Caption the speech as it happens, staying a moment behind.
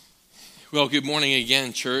Well, good morning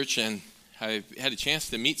again, church, and I've had a chance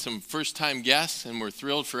to meet some first-time guests, and we're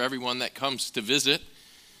thrilled for everyone that comes to visit.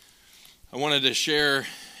 I wanted to share,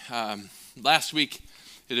 last week,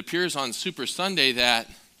 it appears on Super Sunday that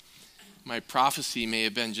my prophecy may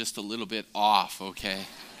have been just a little bit off, okay?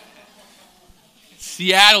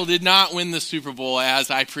 Seattle did not win the Super Bowl as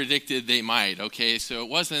I predicted they might, okay? So it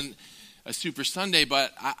wasn't a Super Sunday,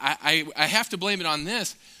 but I have to blame it on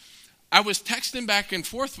this. I was texting back and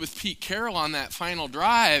forth with Pete Carroll on that final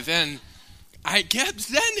drive, and I kept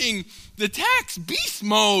sending the text, beast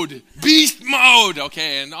mode,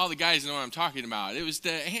 okay, and all the guys know what I'm talking about. It was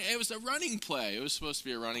a running play. It was supposed to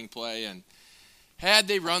be a running play, and had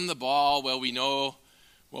they run the ball, well, we know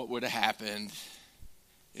what would have happened.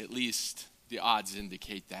 At least the odds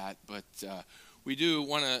indicate that, but we do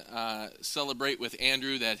want to celebrate with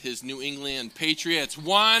Andrew that his New England Patriots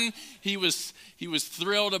won. He was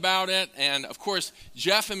thrilled about it. And, of course,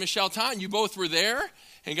 Jeff and Michelle Ton, you both were there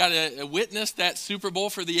and got to witness that Super Bowl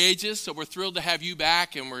for the ages. So we're thrilled to have you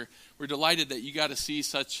back, and we're delighted that you got to see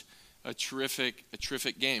such a terrific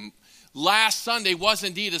game. Last Sunday was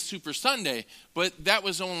indeed a Super Sunday, but that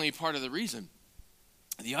was only part of the reason.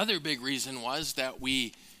 The other big reason was that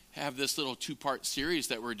we have this little two-part series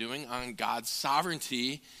that we're doing on God's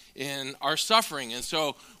sovereignty in our suffering. And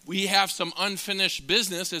so we have some unfinished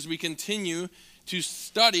business as we continue to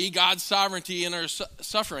study God's sovereignty in our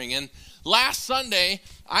suffering. And last Sunday,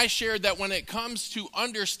 I shared that when it comes to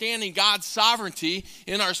understanding God's sovereignty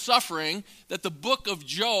in our suffering, that the book of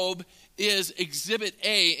Job is Exhibit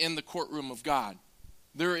A in the courtroom of God.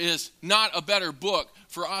 There is not a better book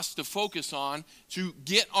for us to focus on to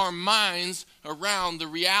get our minds around the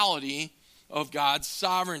reality of God's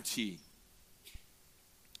sovereignty.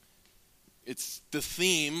 It's the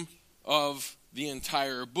theme of the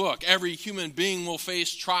entire book. Every human being will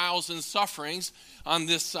face trials and sufferings on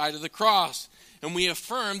this side of the cross. And we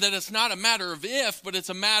affirm that it's not a matter of if, but it's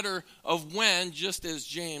a matter of when, just as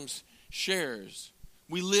James shares.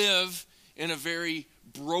 We live in a very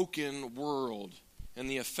broken world, and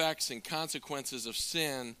the effects and consequences of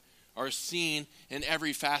sin are seen in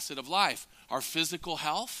every facet of life. Our physical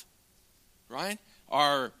health, right?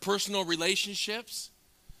 Our personal relationships,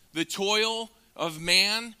 the toil of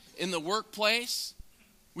man in the workplace.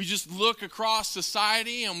 We just look across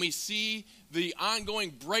society and we see the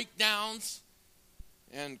ongoing breakdowns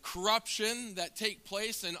and corruption that take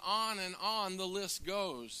place, and on the list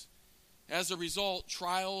goes. As a result,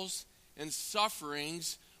 trials and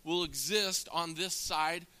sufferings will exist on this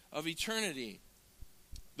side of eternity.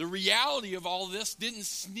 The reality of all this didn't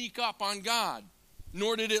sneak up on God,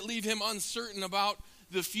 nor did it leave him uncertain about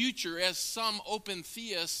the future, as some open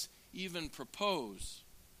theists even propose.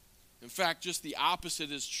 In fact, just the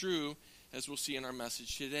opposite is true, as we'll see in our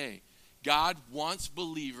message today. God wants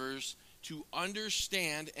believers to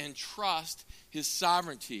understand and trust his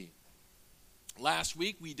sovereignty. Last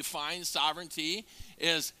week, we defined sovereignty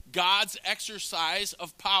as God's exercise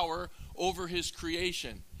of power over his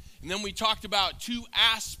creation. And then we talked about two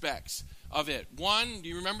aspects of it. One, do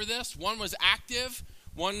you remember this? One was active,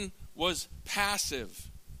 one was passive.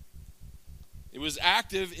 It was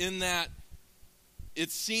active in that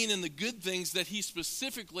it's seen in the good things that he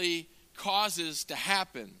specifically causes to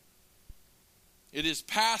happen. It is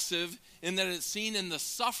passive in that it's seen in the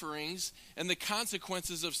sufferings and the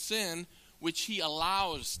consequences of sin which he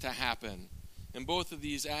allows to happen. And both of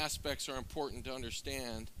these aspects are important to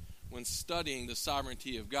understand when studying the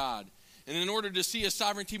sovereignty of God. And in order to see his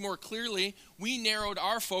sovereignty more clearly, we narrowed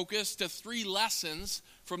our focus to 3 lessons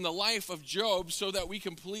from the life of Job so that we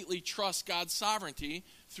completely trust God's sovereignty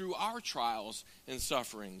through our trials and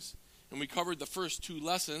sufferings. And we covered the first 2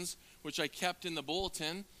 lessons, which I kept in the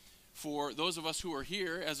bulletin for those of us who are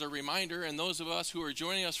here as a reminder, and those of us who are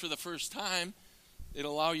joining us for the first time,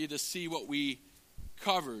 it'll allow you to see what we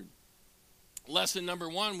covered. Lesson number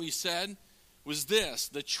 1, we said, was this: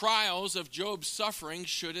 the trials of Job's suffering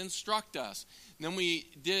should instruct us. And then we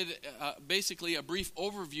did basically a brief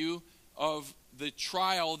overview of the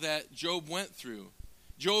trial that Job went through.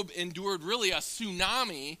 Job endured really a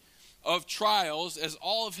tsunami of trials as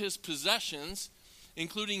all of his possessions,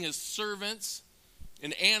 including his servants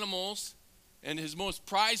and animals and his most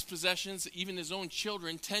prized possessions, even his own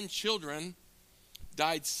children, 10 children,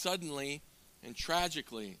 died suddenly and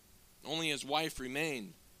tragically. Only his wife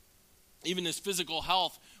remained. Even his physical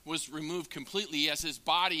health was removed completely as his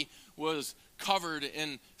body was covered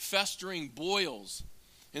in festering boils.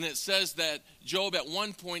 And it says that Job at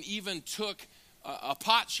one point even took a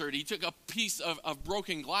potsherd. He took a piece of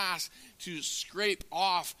broken glass to scrape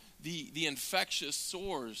off the infectious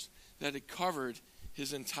sores that had covered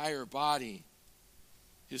his entire body.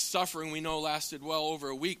 His suffering, we know, lasted well over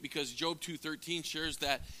a week, because Job 2:13 shares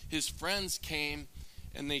that his friends came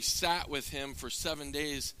and they sat with him for 7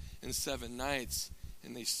 days and 7 nights,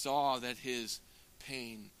 and they saw that his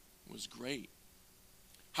pain was great.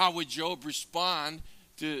 How would Job respond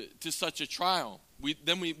to such a trial?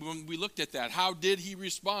 When we looked at that, how did he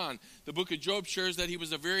respond? The book of Job shares that he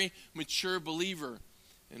was a very mature believer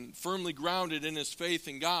and firmly grounded in his faith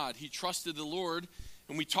in God. He trusted the Lord,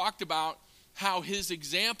 and we talked about how his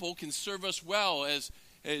example can serve us well as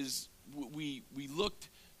we looked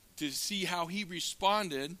to see how he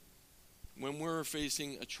responded when we're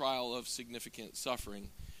facing a trial of significant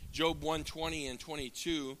suffering. Job 1:20 and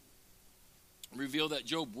 22 reveal that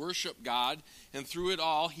Job worshiped God, and through it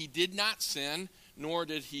all he did not sin, nor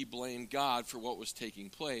did he blame God for what was taking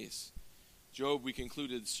place. Job, we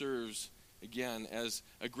concluded, serves again as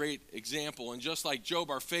a great example. And just like Job,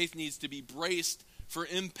 our faith needs to be braced for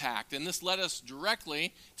impact. And this led us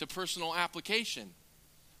directly to personal application.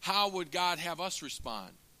 How would God have us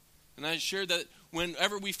respond? And I shared that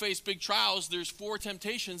whenever we face big trials, there's 4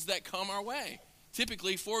 temptations that come our way.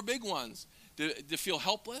 Typically 4 big ones. To feel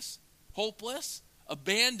helpless, hopeless,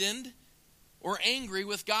 abandoned, or angry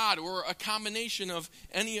with God, or a combination of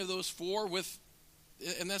any of those 4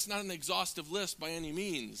 and that's not an exhaustive list by any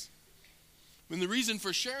means. And the reason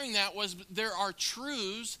for sharing that was there are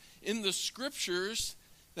truths in the scriptures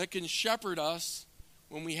that can shepherd us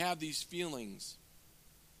when we have these feelings.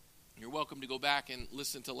 You're welcome to go back and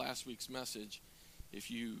listen to last week's message if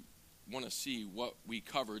you want to see what we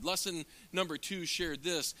covered. Lesson number 2 shared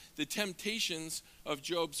this: the temptations of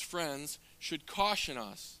Job's friends should caution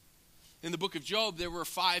us. In the book of Job, there were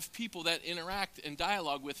 5 people that interact and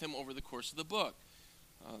dialogue with him over the course of the book.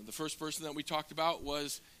 The first person that we talked about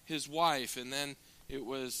was his wife, and then it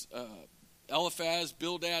was Eliphaz,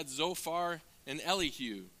 Bildad, Zophar, and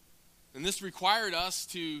Elihu. And this required us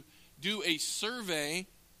to do a survey,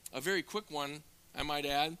 a very quick one, I might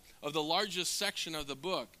add, of the largest section of the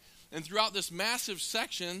book. And throughout this massive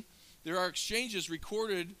section, there are exchanges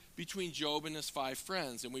recorded between Job and his 5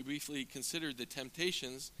 friends, and we briefly considered the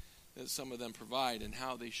temptations that some of them provide and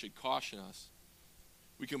how they should caution us.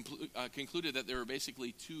 We concluded that there were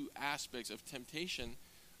basically 2 aspects of temptation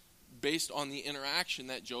based on the interaction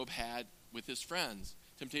that Job had with his friends.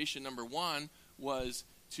 Temptation number 1 was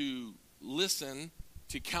to listen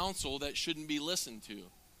to counsel that shouldn't be listened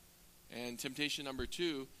to. And temptation number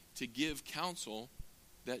 2, to give counsel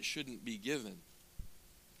that shouldn't be given.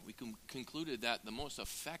 We concluded that the most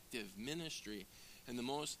effective ministry and the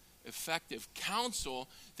most effective counsel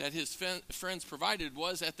that his friends provided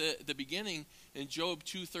was at the beginning in Job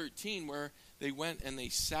 2:13, where they went and they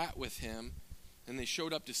sat with him and they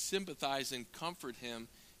showed up to sympathize and comfort him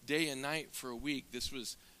day and night for a week. This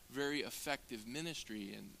was very effective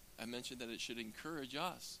ministry, and I mentioned that it should encourage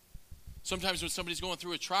us. Sometimes when somebody's going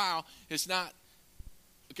through a trial, it's not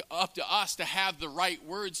up to us to have the right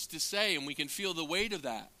words to say, and we can feel the weight of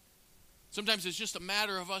that. Sometimes it's just a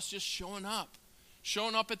matter of us just showing up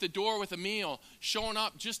at the door with a meal, showing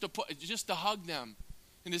up just to hug them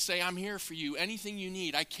and to say, I'm here for you. Anything you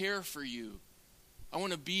need, I care for you. I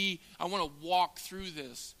want to walk through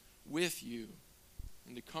this with you,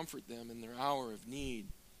 and to comfort them in their hour of need.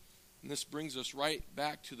 And this brings us right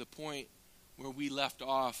back to the point where we left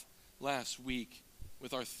off last week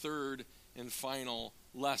with our 3rd and final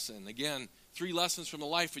lesson. Again, 3 lessons from the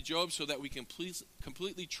life of Job so that we can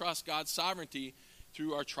completely trust God's sovereignty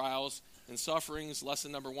through our trials and sufferings.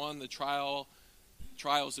 Lesson number 1, the trials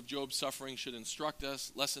of Job's suffering should instruct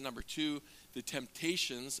us. Lesson number 2, the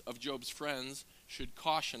temptations of Job's friends should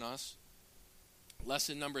caution us.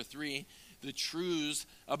 Lesson number 3, the truths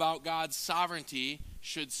about God's sovereignty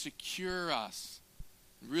should secure us.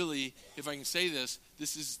 Really, if I can say this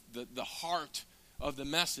is the heart of the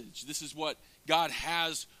message. This is what God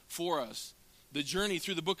has for us. The journey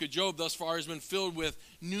through the book of Job thus far has been filled with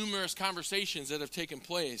numerous conversations that have taken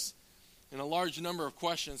place. And a large number of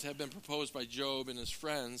questions have been proposed by Job and his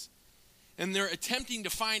friends. And they're attempting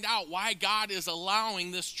to find out why God is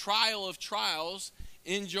allowing this trial of trials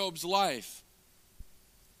in Job's life.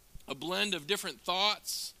 A blend of different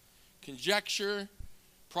thoughts, conjecture,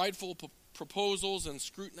 prideful proposals, and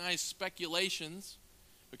scrutinized speculations,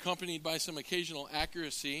 accompanied by some occasional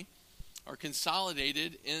accuracy, are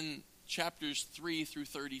consolidated in chapters 3 through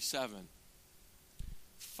 37.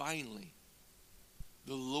 Finally,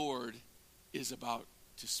 the Lord is about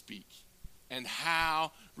to speak. And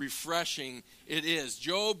how refreshing it is.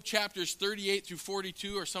 Job chapters 38 through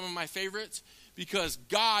 42 are some of my favorites because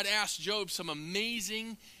God asked Job some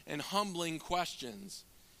amazing and humbling questions.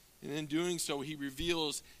 And in doing so, he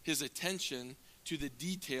reveals his attention to the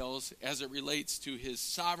details as it relates to his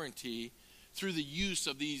sovereignty through the use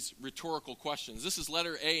of these rhetorical questions. This is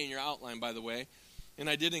letter A in your outline, by the way, and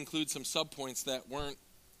I did include some subpoints that weren't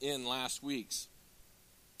in last week's.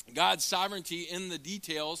 God's sovereignty in the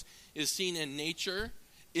details is seen in nature,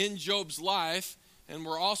 in Job's life, and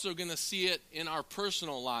we're also going to see it in our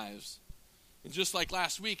personal lives. And just like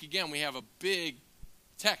last week, again, we have a big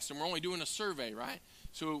text, and we're only doing a survey, right?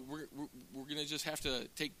 So we're going to just have to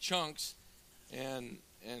take chunks and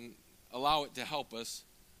allow it to help us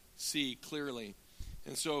see clearly.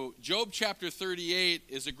 And so Job chapter 38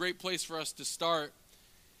 is a great place for us to start.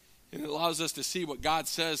 And it allows us to see what God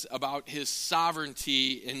says about his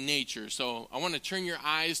sovereignty in nature. So I want to turn your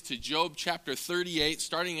eyes to Job chapter 38,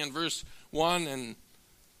 starting in verse 1. And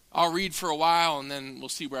I'll read for a while, and then we'll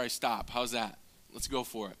see where I stop. How's that? Let's go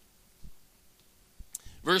for it.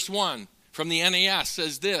 Verse 1 from the NAS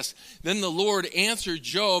says this: Then the Lord answered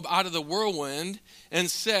Job out of the whirlwind and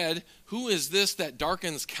said, Who is this that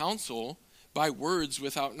darkens counsel by words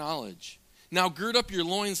without knowledge? Now gird up your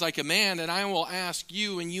loins like a man, and I will ask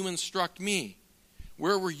you, and you instruct me.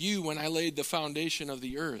 Where were you when I laid the foundation of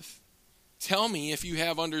the earth? Tell me if you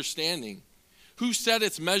have understanding. Who set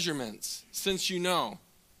its measurements, since you know?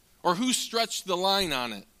 Or who stretched the line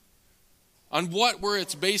on it? On what were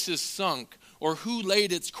its bases sunk? Or who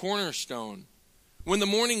laid its cornerstone? When the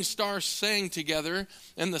morning stars sang together,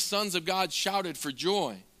 and the sons of God shouted for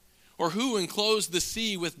joy? Or who enclosed the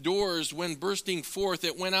sea with doors when bursting forth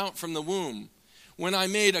it went out from the womb? When I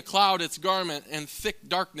made a cloud its garment and thick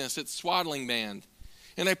darkness its swaddling band?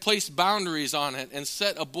 And I placed boundaries on it and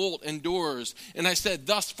set a bolt and doors. And I said,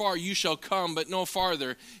 Thus far you shall come, but no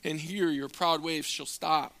farther, and here your proud waves shall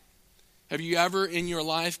stop. Have you ever in your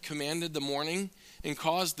life commanded the morning and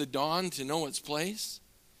caused the dawn to know its place?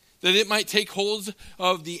 That it might take hold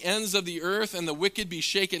of the ends of the earth and the wicked be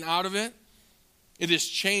shaken out of it? It is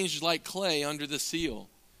changed like clay under the seal,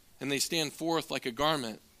 and they stand forth like a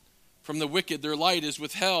garment. From the wicked their light is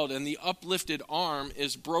withheld, and the uplifted arm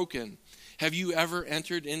is broken. Have you ever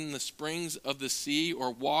entered in the springs of the sea,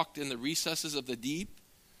 or walked in the recesses of the deep?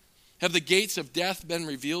 Have the gates of death been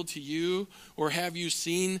revealed to you, or have you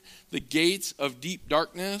seen the gates of deep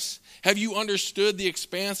darkness? Have you understood the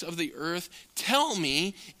expanse of the earth? Tell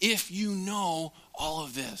me if you know all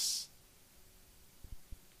of this.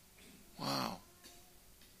 Wow.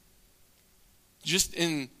 Just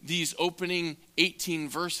in these opening 18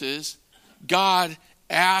 verses, God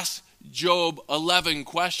asks Job 11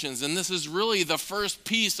 questions. And this is really the first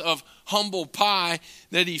piece of humble pie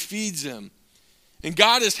that he feeds him. And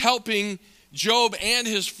God is helping Job and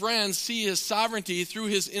his friends see his sovereignty through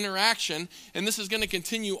his interaction. And this is going to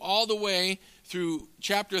continue all the way through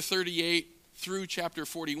chapter 38 through chapter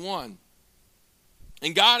 41.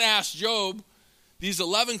 And God asks Job these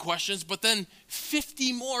 11 questions, but then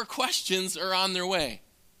 50 more questions are on their way.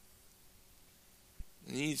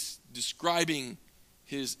 And he's describing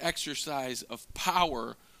his exercise of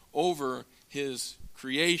power over his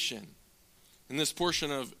creation. And this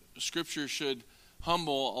portion of Scripture should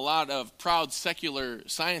humble a lot of proud secular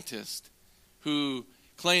scientists who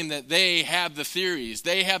claim that they have the theories,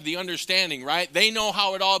 they have the understanding, right? They know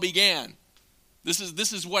how it all began. This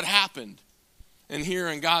is what happened. And here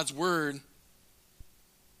in God's Word,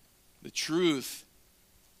 the truth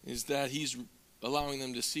is that he's allowing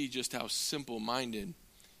them to see just how simple-minded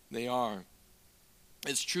they are.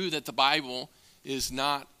 It's true that the Bible is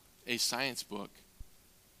not a science book,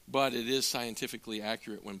 but it is scientifically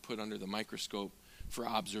accurate when put under the microscope for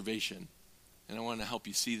observation. And I want to help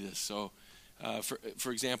you see this. So,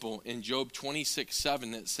 for example, in Job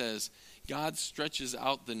 26:7, it says, God stretches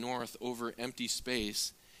out the north over empty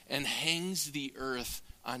space and hangs the earth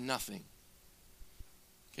on nothing.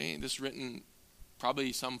 Okay, this is written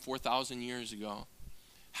probably some 4,000 years ago.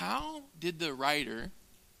 How did the writer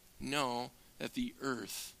know that the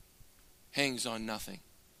earth hangs on nothing?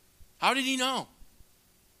 How did he know?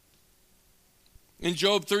 In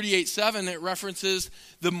Job 38:7, it references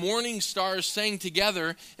the morning stars sang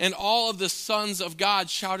together and all of the sons of God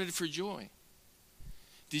shouted for joy.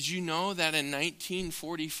 Did you know that in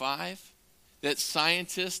 1945 that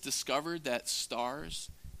scientists discovered that stars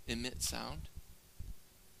emit sound?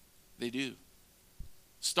 They do.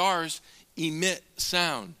 Stars emit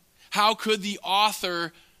sound. How could the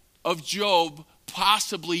author of Job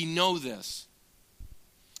possibly know this?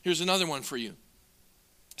 Here's another one for you.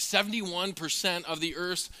 71% of the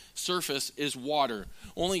earth's surface is water.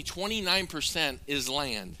 Only 29% is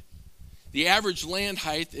land. The average land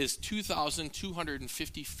height is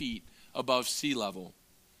 2,250 feet above sea level.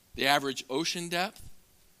 The average ocean depth,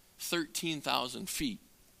 13,000 feet.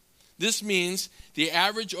 This means the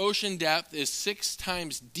average ocean depth is 6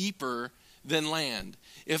 times deeper than land.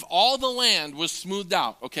 If all the land was smoothed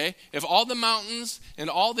out, okay? If all the mountains and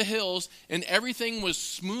all the hills and everything was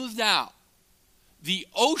smoothed out, the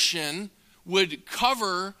ocean would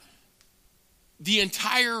cover the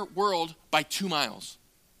entire world by 2 miles.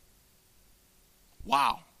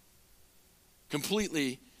 Wow.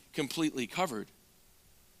 Completely covered.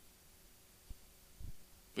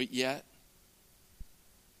 But yet,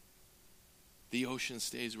 the ocean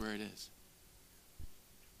stays where it is.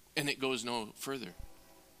 And it goes no further.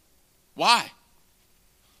 Why?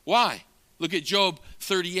 Why? Look at Job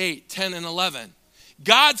 38, 10 and 11.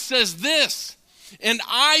 God says this, and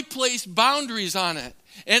I place boundaries on it,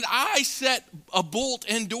 and I set a bolt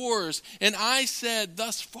and doors, and I said,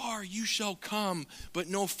 thus far you shall come, but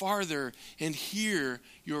no farther, and here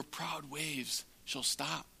your proud waves shall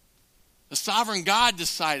stop. The sovereign God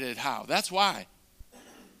decided how. That's why.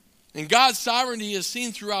 And God's sovereignty is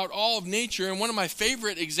seen throughout all of nature. And one of my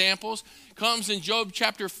favorite examples comes in Job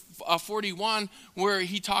chapter 41, where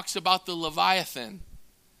he talks about the Leviathan.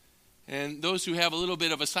 And those who have a little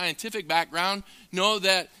bit of a scientific background know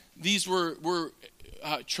that these were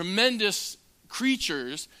tremendous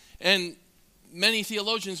creatures. And many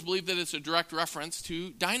theologians believe that it's a direct reference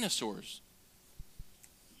to dinosaurs.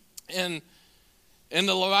 And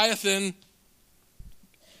the Leviathan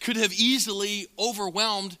could have easily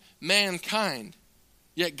overwhelmed mankind.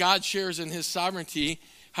 Yet God shares in his sovereignty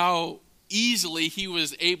how easily he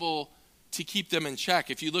was able to keep them in check.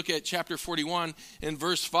 If you look at chapter 41 in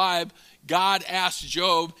verse 5, God asked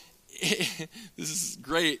Job, this is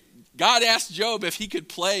great, God asked Job if he could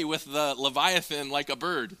play with the Leviathan like a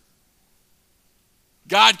bird.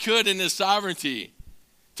 God could in his sovereignty.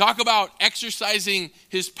 Talk about exercising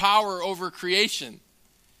his power over creation.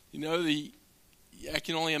 I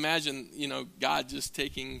can only imagine, God just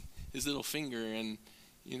taking his little finger and,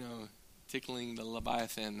 tickling the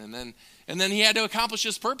Leviathan. And then he had to accomplish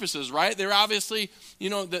his purposes, right? They're obviously,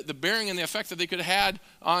 the bearing and the effect that they could have had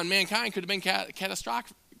on mankind could have been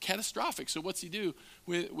catastrophic. So what's he do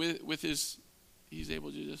with his, he's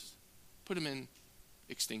able to just put him in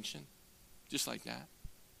extinction, just like that.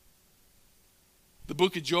 The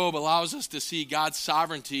book of Job allows us to see God's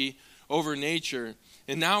sovereignty over nature.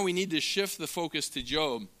 And now we need to shift the focus to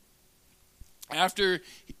Job. After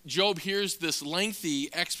Job hears this lengthy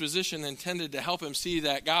exposition intended to help him see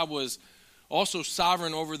that God was also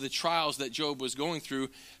sovereign over the trials that Job was going through,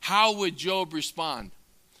 how would Job respond?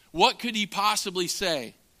 What could he possibly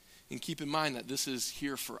say? And keep in mind that this is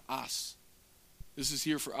here for us. This is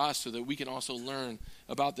here for us so that we can also learn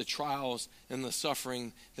about the trials and the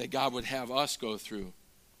suffering that God would have us go through.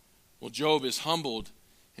 Well, Job is humbled,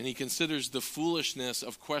 and he considers the foolishness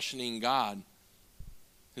of questioning God.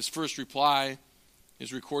 His first reply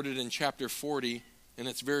is recorded in chapter 40, and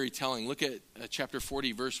it's very telling. Look at chapter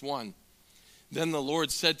 40, verse 1. Then the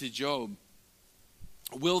Lord said to Job,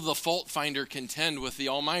 "Will the fault finder contend with the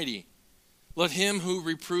Almighty? Let him who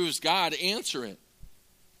reproves God answer it."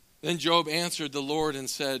 Then Job answered the Lord and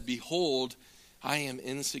said, "Behold, I am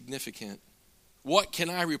insignificant. What can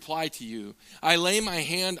I reply to you? I lay my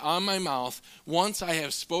hand on my mouth. Once I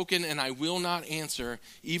have spoken and I will not answer.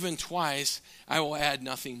 Even twice I will add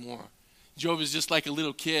nothing more." Job is just like a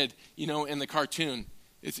little kid, in the cartoon.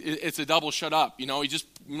 It's a double shut up. He just,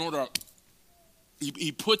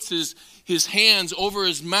 he puts his hands over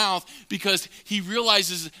his mouth because he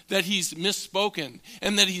realizes that he's misspoken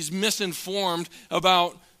and that he's misinformed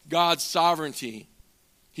about God's sovereignty.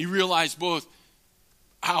 He realized both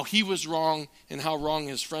how he was wrong and how wrong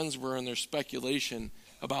his friends were in their speculation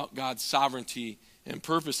about God's sovereignty and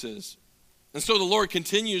purposes. And so the Lord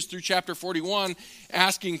continues through chapter 41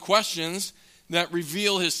 asking questions that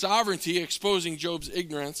reveal his sovereignty, exposing Job's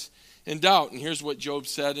ignorance and doubt. And here's what Job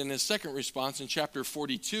said in his second response in chapter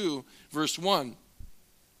 42, verse 1.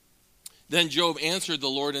 Then Job answered the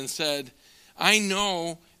Lord and said, "I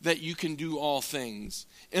know that you can do all things,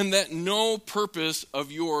 and that no purpose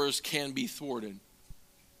of yours can be thwarted."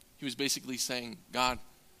 He was basically saying, God,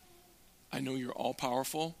 I know you're all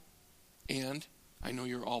powerful, and I know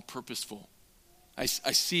you're all purposeful. I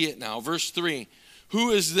see it now. Verse 3,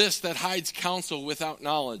 "Who is this that hides counsel without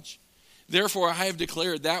knowledge? Therefore I have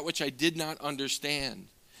declared that which I did not understand,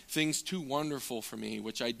 things too wonderful for me,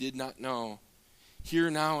 which I did not know.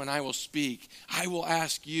 Hear now, and I will speak. I will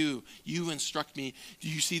ask you. You instruct me." Do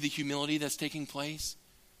you see the humility that's taking place?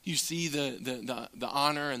 Do you see the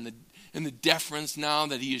honor and the deference now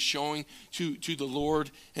that he is showing to the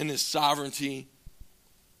Lord and his sovereignty?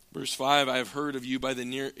 Verse 5, I have heard of you by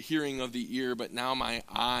the hearing of the ear, but now my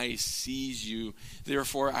eye sees you.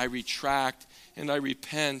 Therefore I retract and I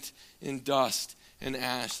repent in dust and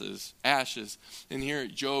ashes. And here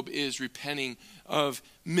Job is repenting of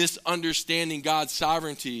misunderstanding God's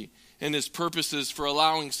sovereignty and his purposes for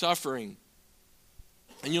allowing suffering.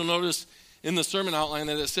 And you'll notice in the sermon outline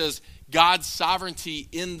that it says God's sovereignty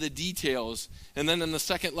in the details. And then in the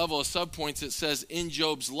second level of subpoints it says in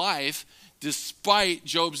Job's life, despite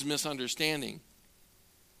Job's misunderstanding.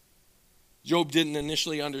 Job didn't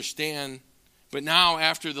initially understand, but now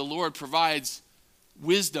after the Lord provides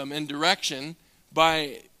wisdom and direction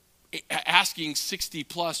by asking 60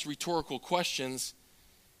 plus rhetorical questions,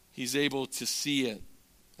 he's able to see it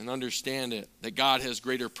and understand it, that God has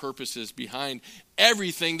greater purposes behind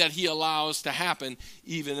everything that he allows to happen,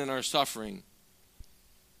 even in our suffering.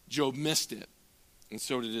 Job missed it, and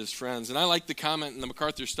so did his friends. And I like the comment in the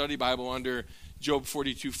MacArthur Study Bible under Job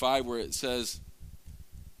 42:5 where it says,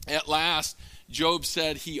 at last, Job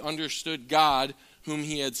said he understood God whom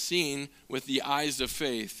he had seen with the eyes of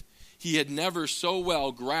faith. He had never so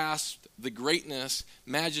well grasped the greatness,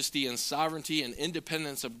 majesty, and sovereignty and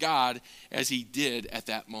independence of God as he did at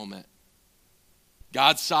that moment.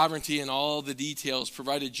 God's sovereignty in all the details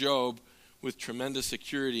provided Job with tremendous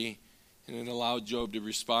security, and it allowed Job to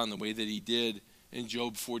respond the way that he did in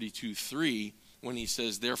Job 42:3 when he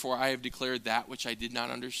says, therefore I have declared that which I did not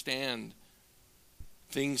understand,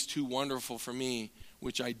 things too wonderful for me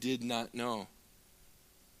which I did not know.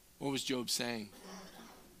 What was Job saying?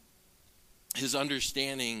 His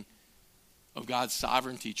understanding of God's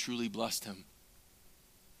sovereignty truly blessed him.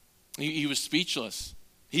 He was speechless.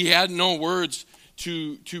 He had no words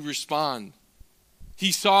to respond.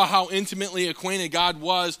 He saw how intimately acquainted God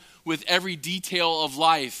was with every detail of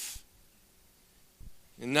life.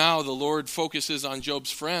 And now the Lord focuses on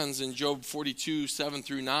Job's friends in Job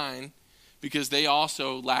 42:7-9 because they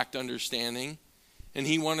also lacked understanding. And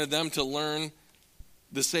he wanted them to learn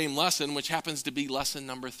the same lesson, which happens to be lesson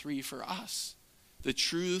number 3 for us. The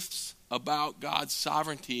truths about God's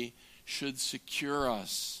sovereignty should secure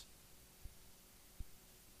us.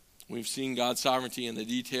 We've seen God's sovereignty in the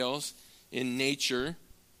details, in nature,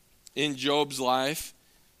 in Job's life,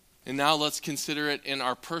 and now let's consider it in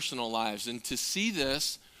our personal lives. And to see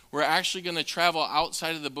this, we're actually going to travel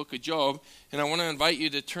outside of the book of Job, and I want to invite you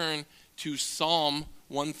to turn to Psalm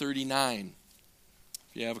 139.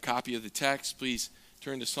 If you have a copy of the text, please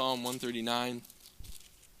turn to Psalm 139.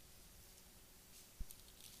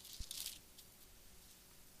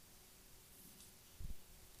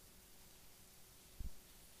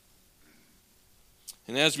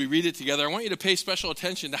 And as we read it together, I want you to pay special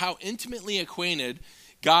attention to how intimately acquainted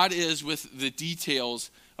God is with the details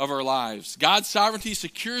of our lives. God's sovereignty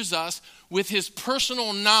secures us with his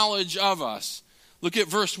personal knowledge of us. Look at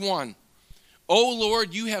verse 1. O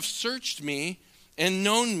Lord, you have searched me and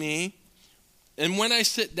known me, and when I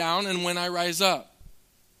sit down and when I rise up.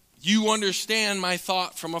 You understand my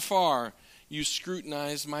thought from afar. You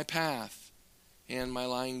scrutinize my path and my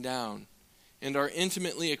lying down, and are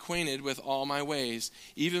intimately acquainted with all my ways.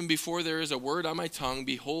 Even before there is a word on my tongue,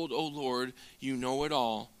 behold, O Lord, you know it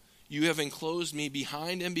all. You have enclosed me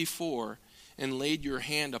behind and before, and laid your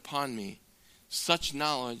hand upon me. Such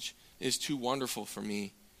knowledge is too wonderful for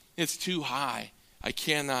me. It's too high. I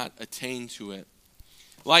cannot attain to it.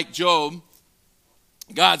 Like Job,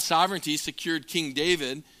 God's sovereignty secured King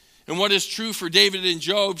David, and what is true for David and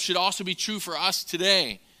Job should also be true for us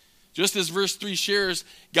today. Just as verse 3 shares,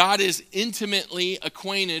 God is intimately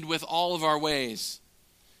acquainted with all of our ways.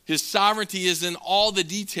 His sovereignty is in all the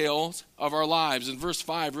details of our lives. And verse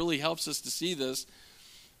 5 really helps us to see this,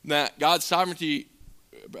 that God's sovereignty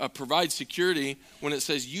provides security when it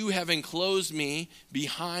says, you have enclosed me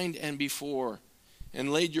behind and before,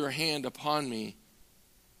 and laid your hand upon me.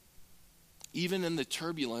 Even in the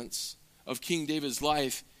turbulence of King David's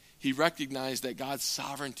life, he recognized that God's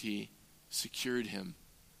sovereignty secured him.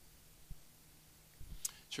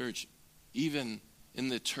 Church, even in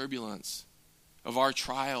the turbulence of our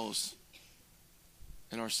trials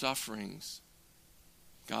and our sufferings,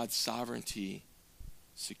 God's sovereignty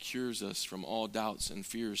secures us from all doubts and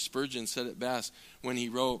fears. Spurgeon said it best when he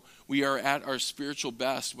wrote, we are at our spiritual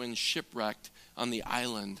best when shipwrecked on the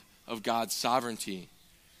island of God's sovereignty.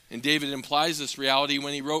 And David implies this reality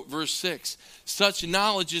when he wrote verse 6. Such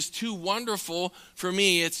knowledge is too wonderful for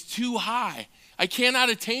me. It's too high. I cannot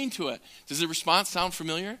attain to it. Does the response sound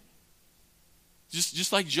familiar?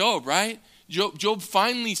 Just like Job, right? Job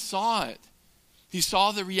finally saw it. He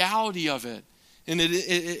saw the reality of it. And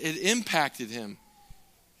it impacted him.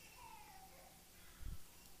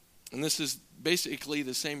 And this is basically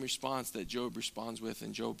the same response that Job responds with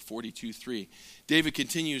in Job 42:3. David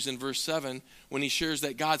continues in verse 7 when he shares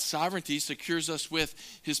that God's sovereignty secures us with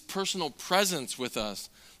his personal presence with us.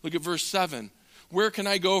 Look at verse 7. Where can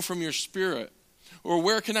I go from your spirit? Or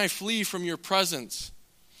where can I flee from your presence?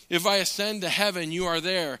 If I ascend to heaven, you are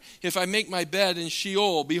there. If I make my bed in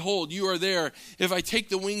Sheol, behold, you are there. If I take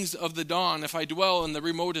the wings of the dawn, if I dwell in the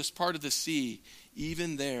remotest part of the sea,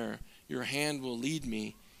 even there your hand will lead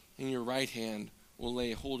me, and your right hand will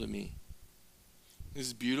lay hold of me. This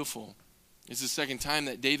is beautiful. It's the second time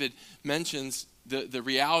that David mentions the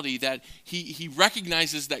reality that he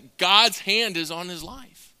recognizes that God's hand is on his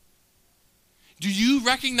life. Do you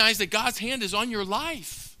recognize that God's hand is on your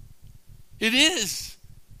life? It is.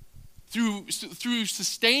 Through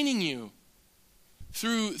sustaining you,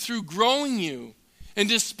 through growing you. And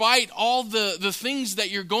despite all the things that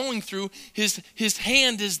you're going through, his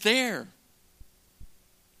hand is there.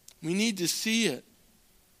 We need to see it.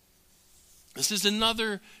 This is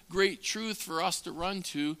another great truth for us to run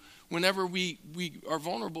to whenever we are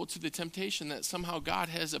vulnerable to the temptation that somehow God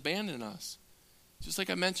has abandoned us. Just like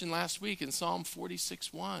I mentioned last week in Psalm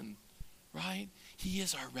 46:1, right? He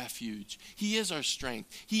is our refuge. He is our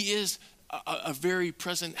strength. He is a very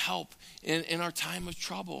present help in our time of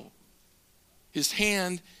trouble. His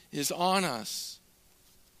hand is on us.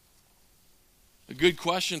 A good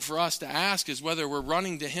question for us to ask is whether we're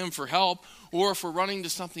running to him for help or if we're running to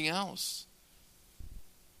something else.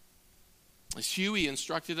 As Huey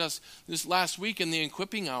instructed us this last week in the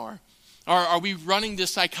equipping hour, are we running to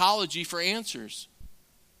psychology for answers?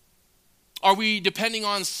 Are we depending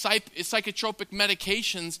on psychotropic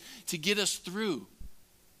medications to get us through?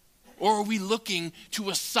 Or are we looking to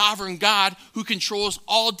a sovereign God who controls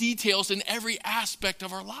all details in every aspect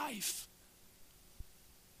of our life?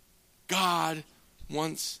 God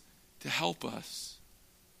wants to help us.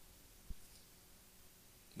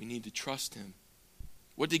 We need to trust him.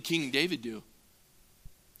 What did King David do?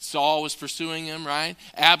 Saul was pursuing him, right?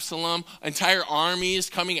 Absalom, entire army is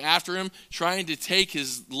coming after him, trying to take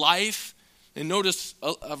his life. And notice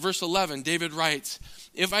verse 11, David writes,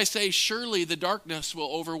 if I say, surely the darkness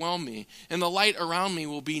will overwhelm me, and the light around me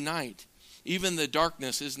will be night. Even the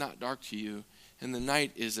darkness is not dark to you, and the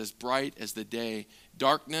night is as bright as the day.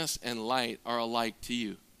 Darkness and light are alike to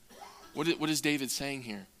you. What is David saying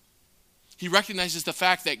here? He recognizes the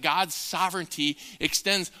fact that God's sovereignty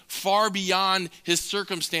extends far beyond his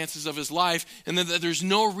circumstances of his life, and that there's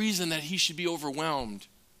no reason that he should be overwhelmed.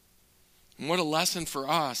 And what a lesson for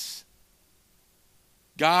us.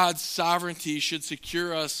 God's sovereignty should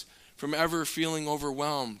secure us from ever feeling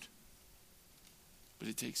overwhelmed. But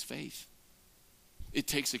it takes faith. It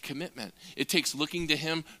takes a commitment. It takes looking to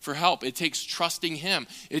him for help. It takes trusting him.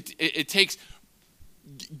 It takes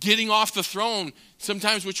getting off the throne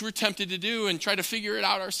sometimes, which we're tempted to do, and try to figure it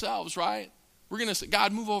out ourselves, right? We're going to say,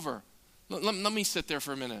 God, move over. Let me sit there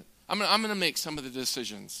for a minute. I'm going to make some of the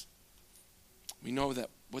decisions. We know that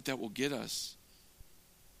what that will get us.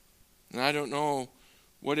 And I don't know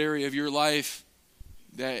what area of your life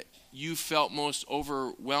that you felt most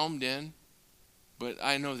overwhelmed in, but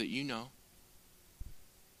I know that you know.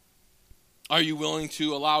 Are you willing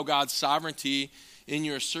to allow God's sovereignty in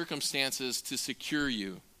your circumstances to secure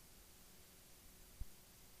you?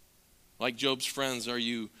 Like Job's friends, are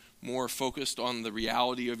you more focused on the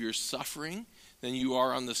reality of your suffering than you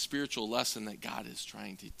are on the spiritual lesson that God is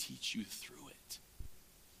trying to teach you through it?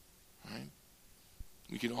 Right?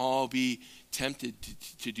 We can all be tempted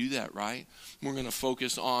to do that, right? We're going to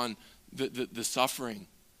focus on the suffering.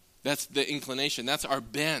 That's the inclination. That's our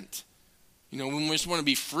bent. You know, we just want to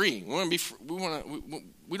be free. We want to be free.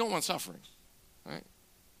 We don't want suffering, right?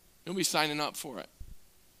 Don't be signing up for it.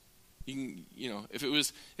 If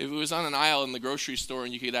it was on an aisle in the grocery store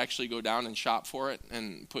and you could actually go down and shop for it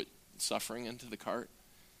and put suffering into the cart,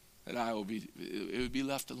 that aisle would be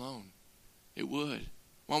left alone. It would.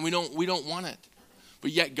 Well, we don't want it.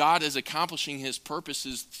 But yet God is accomplishing his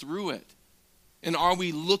purposes through it. And are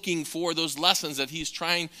we looking for those lessons that he's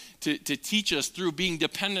trying to teach us through being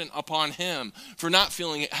dependent upon him, for not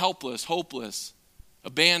feeling helpless, hopeless,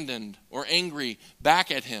 abandoned, or angry back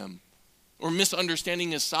at him, or misunderstanding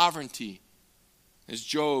his sovereignty, as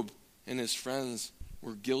Job and his friends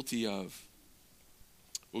were guilty of?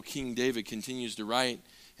 Well, King David continues to write,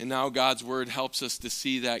 and now God's word helps us to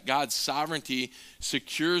see that God's sovereignty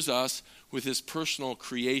secures us with his personal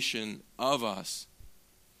creation of us.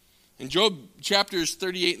 And Job chapters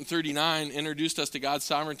 38 and 39 introduced us to God's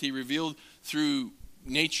sovereignty revealed through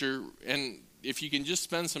nature. And if you can just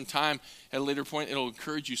spend some time at a later point, it'll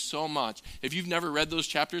encourage you so much. If you've never read those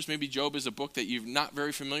chapters, maybe Job is a book that you're not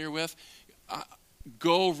very familiar with,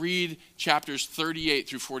 go read chapters 38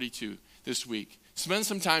 through 42 this week. Spend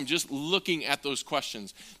some time just looking at those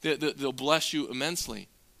questions. They'll bless you immensely.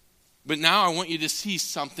 But now I want you to see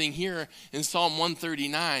something here in Psalm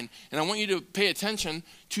 139, and I want you to pay attention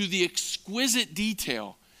to the exquisite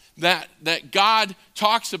detail that God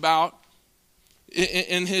talks about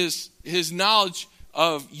in his knowledge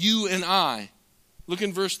of you and I. Look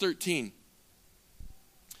in verse 13.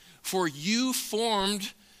 For you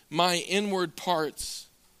formed my inward parts.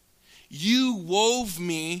 You wove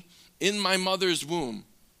me in my mother's womb.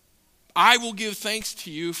 I will give thanks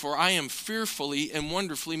to you, for I am fearfully and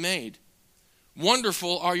wonderfully made.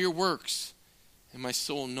 Wonderful are your works, and my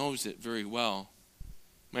soul knows it very well.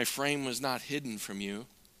 My frame was not hidden from you,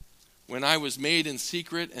 when I was made in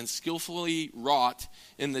secret and skillfully wrought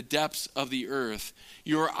in the depths of the earth.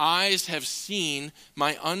 Your eyes have seen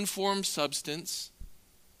my unformed substance,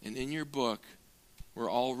 and in your book were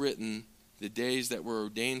all written the days that were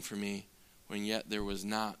ordained for me, when yet there was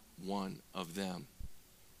not one of them.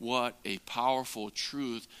 What a powerful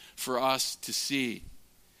truth for us to see.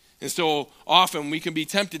 And so often we can be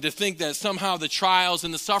tempted to think that somehow the trials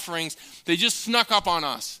and the sufferings, they just snuck up on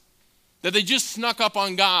us. That they just snuck up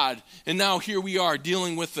on God. And now here we are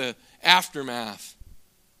dealing with the aftermath.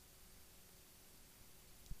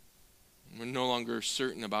 We're no longer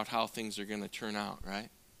certain about how things are going to turn out, right?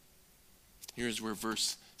 Here's where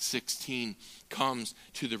verse 16 comes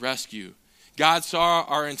to the rescue. God saw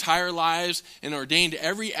our entire lives and ordained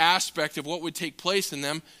every aspect of what would take place in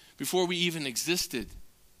them before we even existed.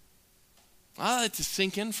 Allow that to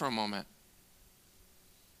sink in for a moment.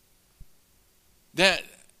 That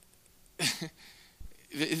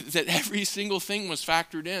every single thing was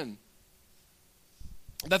factored in.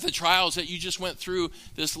 That the trials that you just went through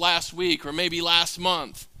this last week or maybe last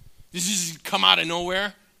month, this just come out of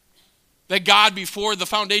nowhere. That God, before the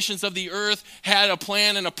foundations of the earth, had a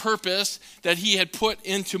plan and a purpose that he had put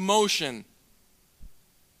into motion.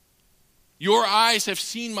 Your eyes have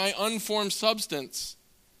seen my unformed substance.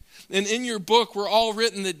 And in your book were all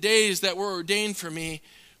written the days that were ordained for me,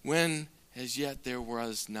 when as yet there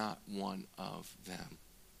was not one of them.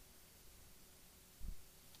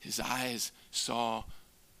 His eyes saw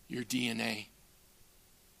your DNA.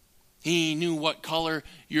 He knew what color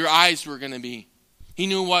your eyes were going to be. He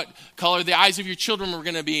knew what color the eyes of your children were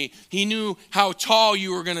going to be. He knew how tall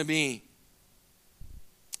you were going to be.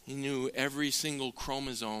 He knew every single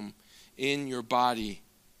chromosome in your body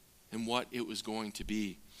and what it was going to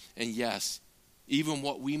be. And yes, even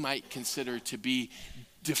what we might consider to be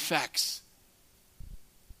defects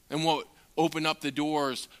and what open up the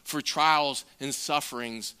doors for trials and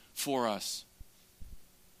sufferings for us.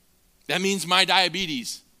 That means my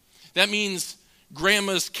diabetes. That means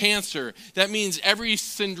grandma's cancer. That means every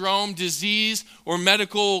syndrome, disease, or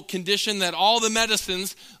medical condition that all the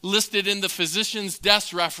medicines listed in the physician's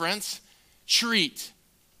desk reference treat.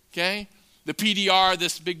 Okay? The PDR,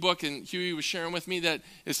 this big book, and Huey was sharing with me that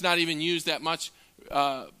it's not even used that much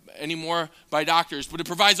anymore by doctors, but it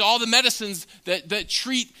provides all the medicines that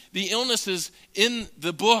treat the illnesses in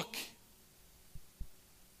the book.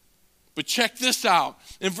 But check this out.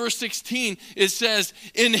 In verse 16, it says,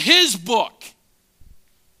 in his book,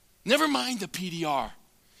 never mind the PDR,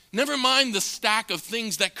 never mind the stack of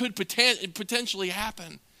things that could potentially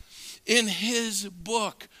happen. In his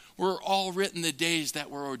book were all written the days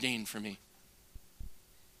that were ordained for me.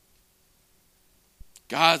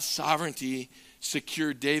 God's sovereignty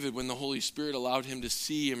secured David when the Holy Spirit allowed him to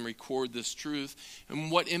see and record this truth.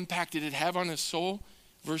 And what impact did it have on his soul?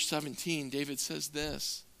 Verse 17, David says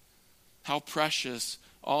this, how precious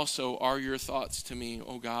also are your thoughts to me,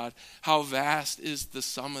 O God. How vast is the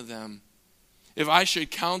sum of them. If I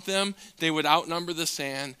should count them, they would outnumber the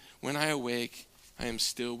sand. When I awake, I am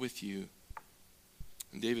still with you.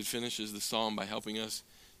 And David finishes the psalm by helping us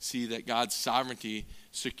see that God's sovereignty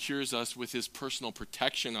secures us with his personal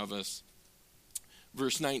protection of us.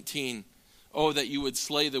 Verse 19, oh, that you would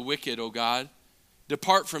slay the wicked, O God.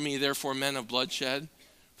 Depart from me, therefore, men of bloodshed,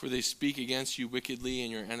 for they speak against you wickedly,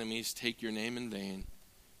 and your enemies take your name in vain.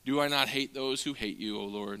 Do I not hate those who hate you, O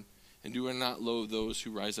Lord? And do I not loathe those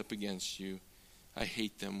who rise up against you? I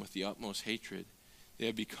hate them with the utmost hatred. They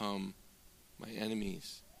have become my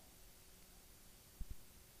enemies.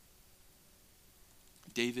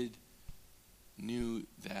 David knew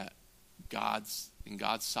that in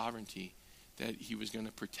God's sovereignty, that he was going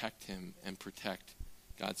to protect him and protect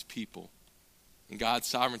God's people. And God's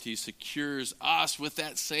sovereignty secures us with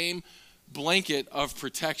that same blanket of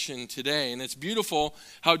protection today. And it's beautiful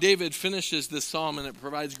how David finishes this psalm, and it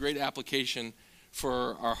provides great application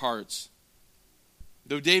for our hearts.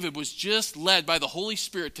 Though David was just led by the Holy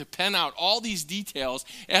Spirit to pen out all these details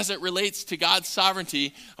as it relates to God's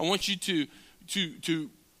sovereignty, I want you to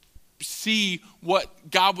see what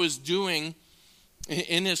God was doing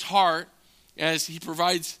in his heart as he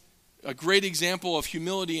provides a great example of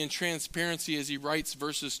humility and transparency as he writes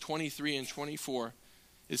verses 23 and 24.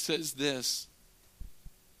 It says this: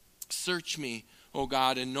 "Search me, O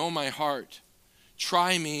God, and know my heart.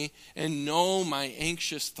 Try me and know my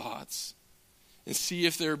anxious thoughts. And see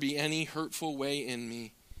if there be any hurtful way in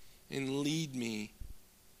me, and lead me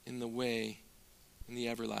in the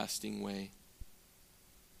everlasting way."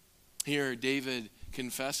 Here, David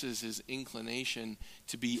confesses his inclination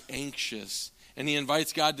to be anxious, and he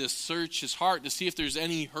invites God to search his heart to see if there's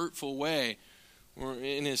any hurtful way or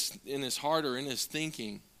in his heart or in his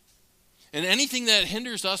thinking. And anything that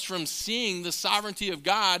hinders us from seeing the sovereignty of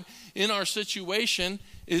God in our situation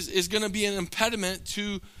is going to be an impediment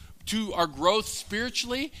to our growth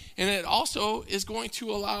spiritually, and it also is going to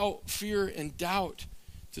allow fear and doubt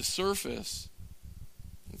to surface.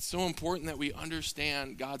 It's so important that we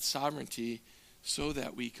understand God's sovereignty so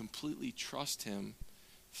that we completely trust him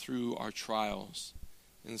through our trials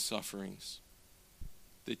and sufferings.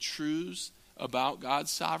 The truths about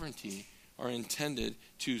God's sovereignty are intended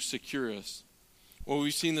to secure us. Well,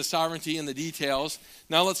 we've seen the sovereignty in the details.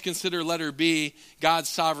 Now let's consider letter B, God's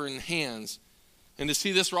sovereign hands. And to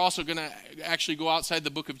see this, we're also going to actually go outside the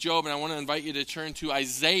book of Job, and I want to invite you to turn to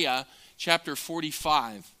Isaiah chapter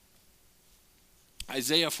 45.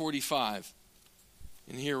 Isaiah 45.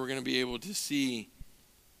 And here we're going to be able to see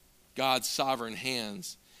God's sovereign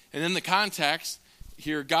hands. And in the context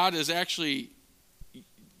here, God is actually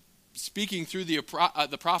speaking through the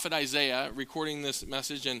prophet Isaiah, recording this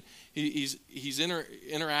message, and he's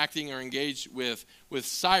interacting or engaged with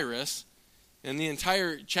Cyrus. And the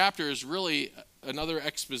entire chapter is really another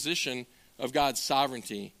exposition of God's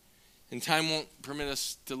sovereignty. And time won't permit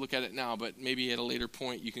us to look at it now, but maybe at a later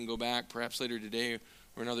point you can go back, perhaps later today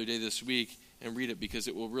or another day this week, and read it because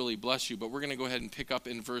it will really bless you. But we're going to go ahead and pick up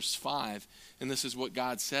in verse 5, and this is what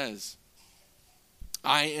God says.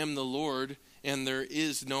 "I am the Lord, and there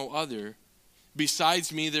is no other.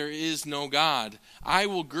 Besides me there is no God. I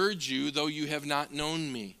will gird you, though you have not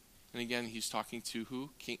known me." And again, he's talking to who?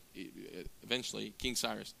 Eventually, King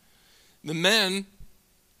Cyrus.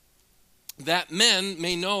 That men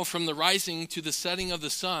may know from the rising to the setting of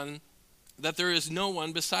the sun that there is no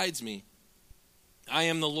one besides me. I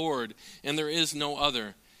am the Lord, and there is no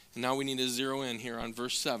other. And now we need to zero in here on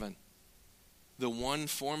verse 7. "The one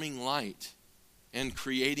forming light and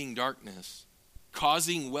creating darkness,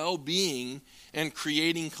 causing well-being and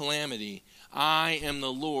creating calamity. I am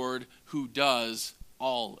the Lord who does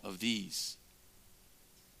all of these."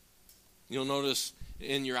 You'll notice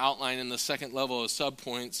in your outline in the second level of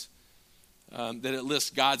subpoints that it lists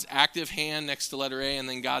God's active hand next to letter A and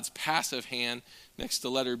then God's passive hand next to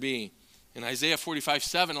letter B. And Isaiah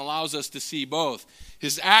 45:7 allows us to see both.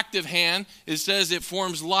 His active hand, it says it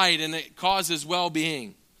forms light and it causes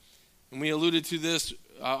well-being. And we alluded to this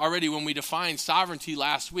already when we defined sovereignty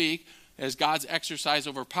last week as God's exercise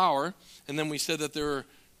over power. And then we said that there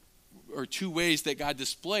are two ways that God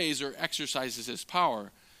displays or exercises his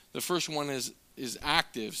power. The first one is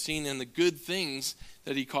active, seen in the good things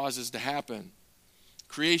that he causes to happen.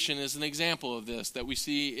 Creation is an example of this that we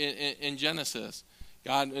see in Genesis.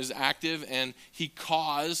 God is active and he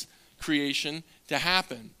caused creation to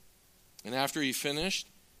happen. And after he finished,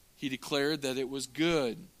 he declared that it was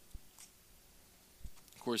good.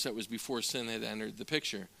 Of course, that was before sin had entered the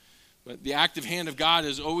picture. But the active hand of God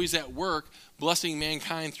is always at work, blessing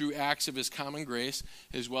mankind through acts of his common grace,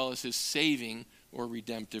 as well as his saving or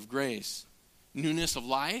redemptive grace. Newness of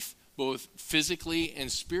life, both physically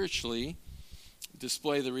and spiritually,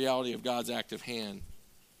 display the reality of God's active hand.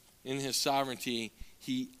 In his sovereignty,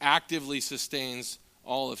 he actively sustains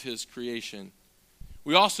all of his creation.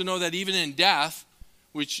 We also know that even in death,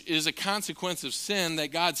 which is a consequence of sin, that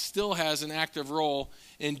God still has an active role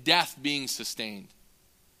in death being sustained.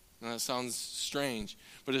 Now, that sounds strange.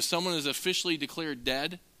 But if someone is officially declared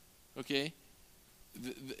dead, okay,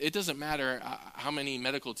 it doesn't matter how many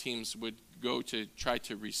medical teams would go to try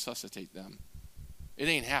to resuscitate them. It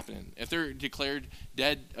ain't happening. If they're declared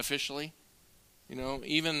dead officially,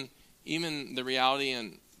 even the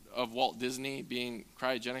reality of Walt Disney being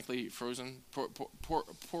cryogenically frozen,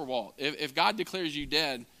 poor Walt. If God declares you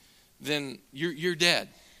dead, then you're dead.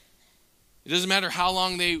 It doesn't matter how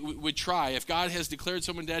long they would try. If God has declared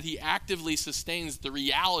someone dead, he actively sustains the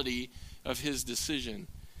reality of his decision.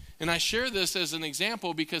 And I share this as an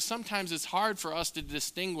example because sometimes it's hard for us to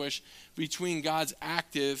distinguish between God's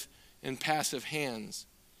active and passive hands.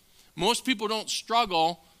 Most people don't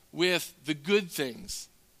struggle with the good things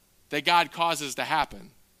that God causes to happen.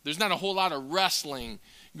 There's not a whole lot of wrestling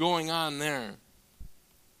going on there.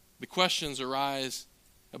 The questions arise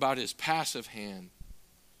about his passive hand.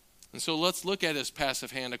 And so let's look at his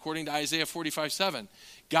passive hand. According to Isaiah 45:7,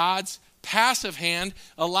 God's passive hand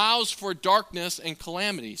allows for darkness and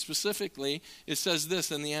calamity. Specifically, it says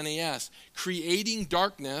this in the NAS, creating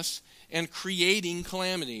darkness and creating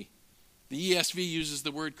calamity. The ESV uses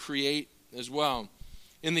the word create as well.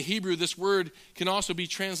 In the Hebrew, this word can also be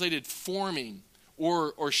translated forming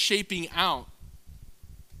or shaping out.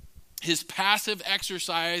 His passive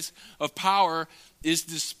exercise of power is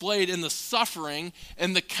displayed in the suffering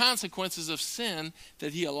and the consequences of sin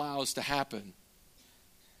that he allows to happen.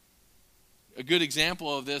 A good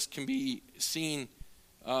example of this can be seen,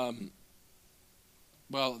 the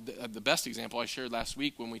best example I shared last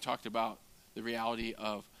week when we talked about the reality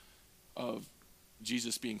of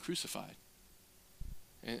Jesus being crucified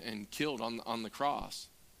and killed on the cross.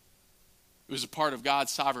 It was a part of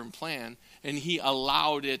God's sovereign plan, and he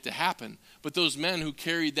allowed it to happen. But those men who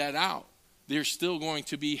carried that out, they're still going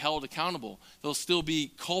to be held accountable. They'll still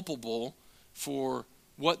be culpable for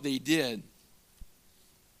what they did.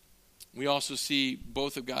 We also see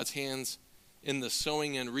both of God's hands in the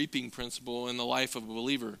sowing and reaping principle in the life of a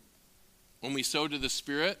believer. When we sow to the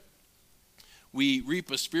Spirit, we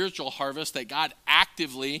reap a spiritual harvest that God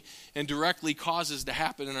actively and directly causes to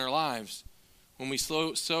happen in our lives. When we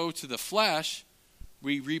sow to the flesh,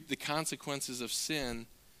 we reap the consequences of sin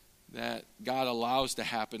that God allows to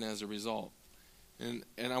happen as a result. And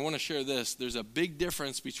I want to share this. There's a big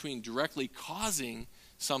difference between directly causing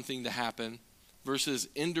something to happen versus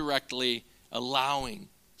indirectly allowing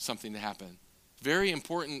something to happen. Very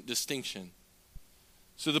important distinction.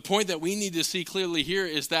 So the point that we need to see clearly here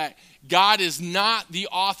is that God is not the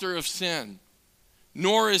author of sin,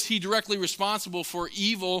 nor is he directly responsible for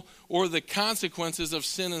evil or the consequences of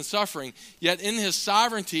sin and suffering. Yet in his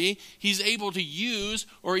sovereignty, he's able to use,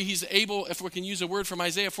 or he's able, if we can use a word from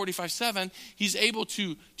Isaiah 45:7, he's able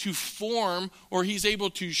to form, or he's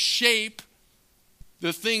able to shape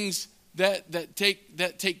the things that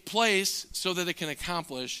take place so that it can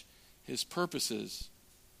accomplish his purposes.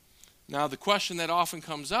 Now, the question that often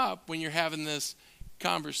comes up when you're having this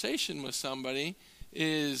conversation with somebody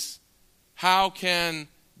is, how can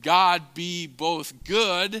God be both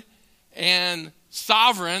good and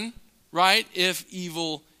sovereign, right, if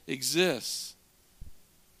evil exists?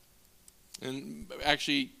 And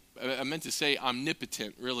actually, I meant to say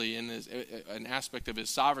omnipotent, really, in an aspect of his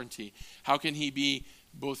sovereignty. How can he be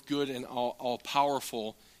both good and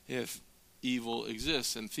all-powerful if evil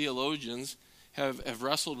exists? And theologians have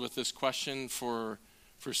wrestled with this question for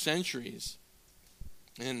centuries.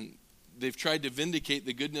 And they've tried to vindicate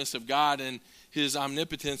the goodness of God and his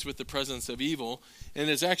omnipotence with the presence of evil. And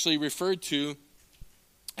it's actually referred to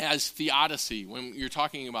as theodicy when you're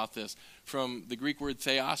talking about this, from the Greek word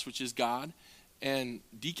theos, which is God, and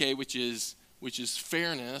dike, which is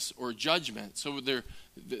fairness or judgment. So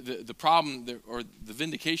the problem or the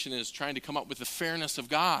vindication is trying to come up with the fairness of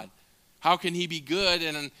God. How can he be good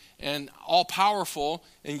and all-powerful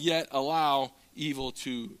and yet allow evil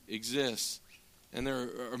to exist? And there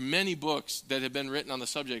are many books that have been written on the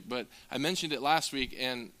subject, but I mentioned it last week,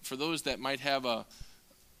 and for those that might have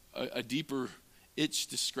a deeper itch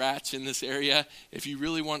to scratch in this area, if you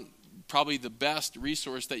really want probably the best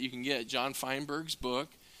resource that you can get, John Feinberg's book,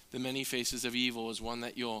 The Many Faces of Evil, is one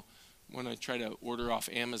that you'll want to try to order off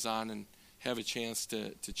Amazon and have a chance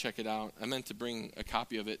to check it out. I meant to bring a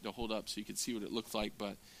copy of it to hold up so you could see what it looked like,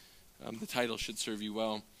 but the title should serve you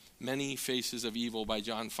well. Many Faces of Evil by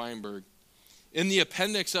John Feinberg. In the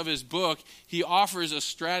appendix of his book, he offers a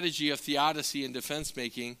strategy of theodicy and defense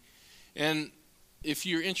making. And if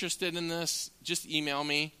you're interested in this, just email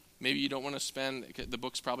me. Maybe you don't want to spend, the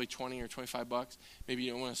book's probably $20 or $25. Maybe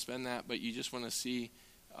you don't want to spend that, but you just want to see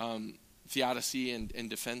theodicy and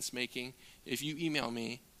defense making. If you email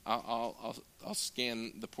me, I'll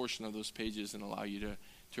scan the portion of those pages and allow you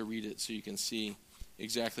to read it so you can see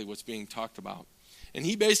exactly what's being talked about. And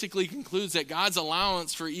he basically concludes that God's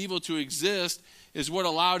allowance for evil to exist is what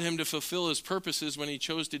allowed him to fulfill his purposes when he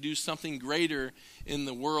chose to do something greater in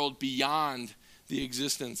the world beyond the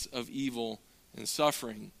existence of evil and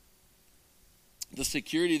suffering. The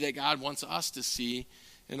security that God wants us to see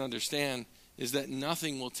and understand is that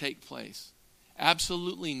nothing will take place.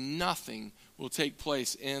 Absolutely nothing will take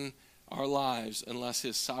place in our lives unless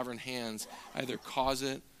his sovereign hands either cause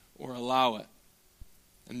it or allow it.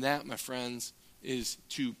 And that, my friends, is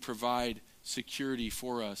to provide security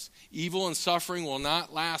for us. Evil and suffering will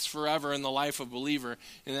not last forever in the life of a believer,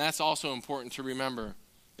 and that's also important to remember.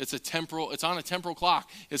 It's on a temporal clock.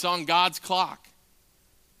 It's on God's clock.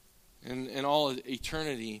 And in all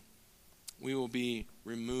eternity, we will be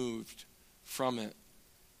removed from it.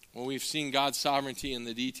 Well, we've seen God's sovereignty in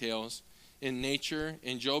the details, in nature,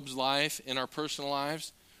 in Job's life, in our personal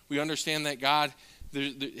lives. We understand that God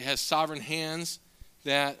has sovereign hands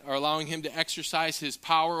that are allowing him to exercise his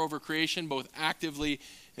power over creation, both actively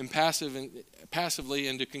and passively.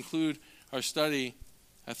 And to conclude our study,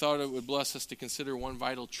 I thought it would bless us to consider one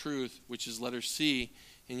vital truth, which is letter C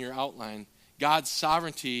in your outline. God's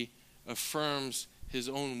sovereignty affirms his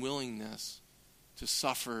own willingness to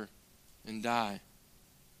suffer and die.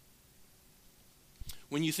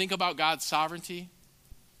 When you think about God's sovereignty,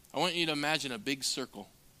 I want you to imagine a big circle.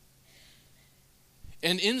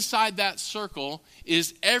 And inside that circle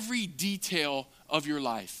is every detail of your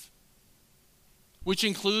life, which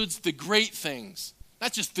includes the great things,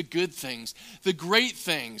 not just the good things, the great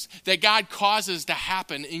things that God causes to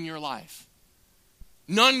happen in your life.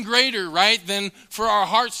 None greater, right, than for our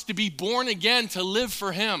hearts to be born again, to live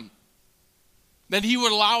for him. That he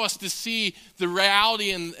would allow us to see the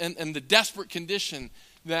reality and the desperate condition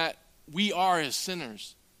that we are as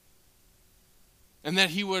sinners. And that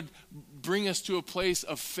he would bring us to a place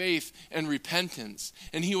of faith and repentance.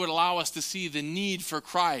 And he would allow us to see the need for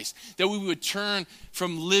Christ. That we would turn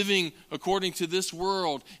from living according to this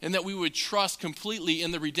world. And that we would trust completely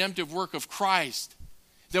in the redemptive work of Christ.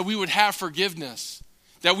 That we would have forgiveness.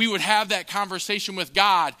 That we would have that conversation with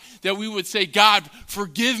God. That we would say, God,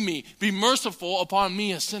 forgive me. Be merciful upon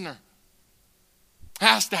me, a sinner. It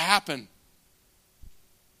has to happen.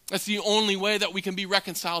 That's the only way that we can be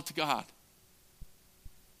reconciled to God.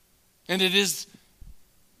 And it is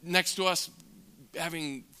next to us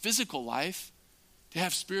having physical life, to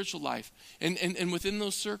have spiritual life. And within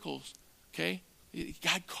those circles, okay,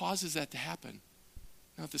 God causes that to happen.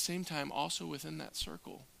 Now at the same time, also within that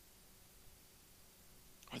circle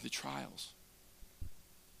are the trials,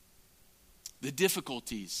 the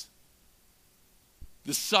difficulties,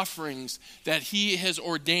 the sufferings that he has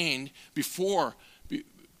ordained before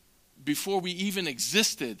we even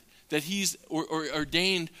existed, that he's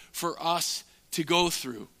ordained for us to go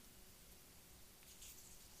through.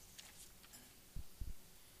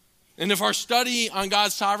 And if our study on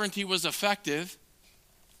God's sovereignty was effective,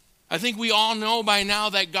 I think we all know by now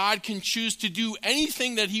that God can choose to do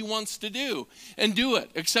anything that he wants to do and do it,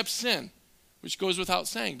 except sin, which goes without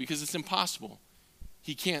saying because it's impossible.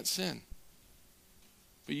 He can't sin.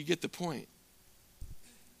 But you get the point.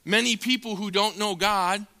 Many people who don't know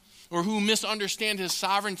God or who misunderstand his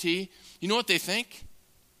sovereignty, you know what they think?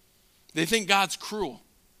 They think God's cruel.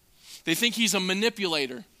 They think he's a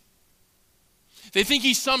manipulator. They think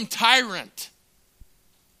he's some tyrant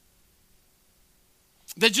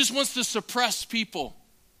that just wants to suppress people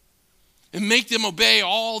and make them obey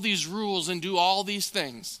all these rules and do all these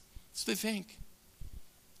things. That's what they think.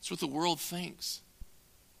 That's what the world thinks.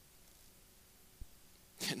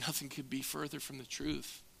 And nothing could be further from the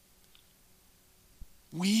truth.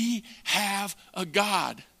 We have a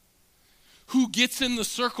God who gets in the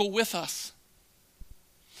circle with us.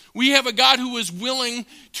 We have a God who is willing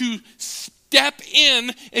to step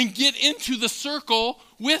in and get into the circle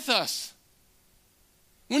with us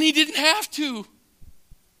when he didn't have to,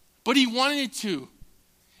 but he wanted to.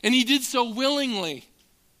 And he did so willingly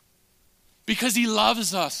because he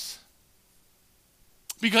loves us,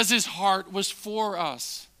 because his heart was for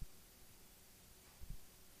us.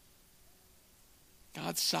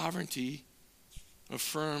 God's sovereignty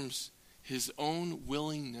affirms his own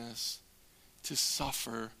willingness to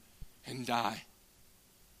suffer and die.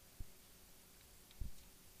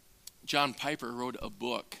 John Piper wrote a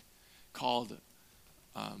book called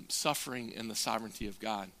Suffering and the Sovereignty of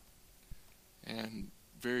God. And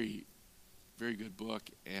very, very good book.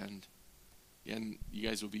 And you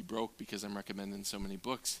guys will be broke because I'm recommending so many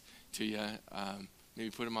books to you. Maybe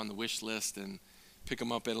put them on the wish list and pick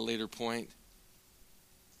them up at a later point.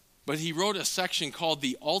 But he wrote a section called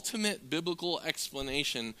The Ultimate Biblical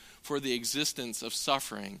Explanation for the Existence of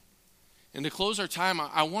Suffering. And to close our time,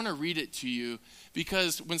 I want to read it to you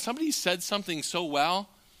because when somebody said something so well,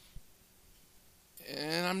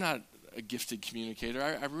 and I'm not a gifted communicator,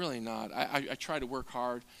 I'm really not. I try to work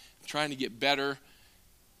hard, I'm trying to get better.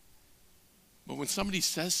 But when somebody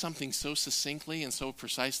says something so succinctly and so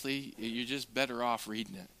precisely, you're just better off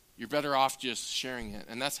reading it. You're better off just sharing it.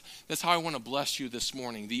 And that's how I want to bless you this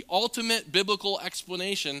morning. The ultimate biblical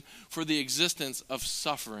explanation for the existence of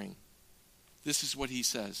suffering. This is what he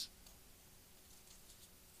says.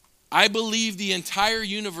 I believe the entire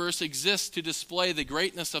universe exists to display the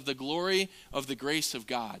greatness of the glory of the grace of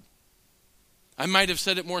God. I might have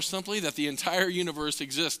said it more simply, that the entire universe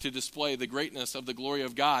exists to display the greatness of the glory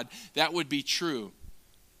of God. That would be true.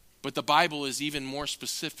 But the Bible is even more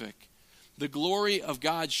specific. The glory of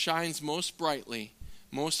God shines most brightly,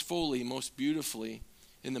 most fully, most beautifully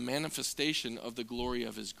in the manifestation of the glory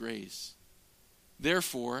of his grace.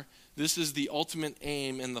 Therefore, this is the ultimate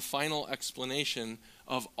aim and the final explanation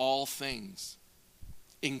of all things,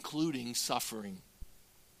 including suffering.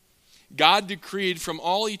 God decreed from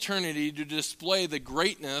all eternity to display the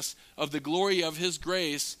greatness of the glory of his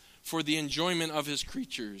grace for the enjoyment of his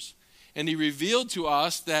creatures. And he revealed to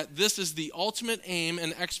us that this is the ultimate aim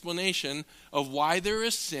and explanation of why there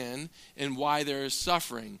is sin and why there is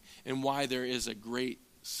suffering and why there is a great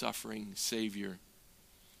suffering Savior.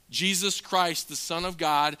 Jesus Christ, the Son of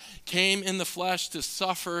God, came in the flesh to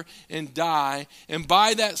suffer and die, and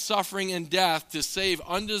by that suffering and death to save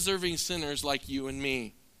undeserving sinners like you and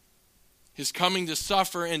me. His coming to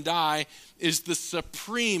suffer and die is the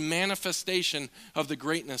supreme manifestation of the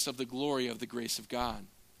greatness of the glory of the grace of God.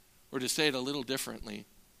 Or to say it a little differently,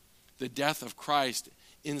 the death of Christ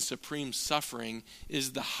in supreme suffering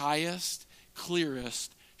is the highest,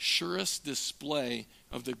 clearest, surest display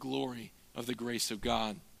of the glory of the grace of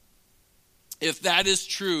God. If that is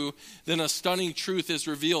true, then a stunning truth is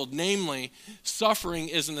revealed. Namely, suffering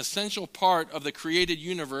is an essential part of the created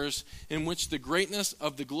universe in which the greatness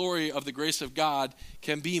of the glory of the grace of God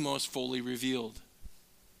can be most fully revealed.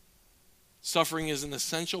 Suffering is an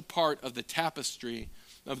essential part of the tapestry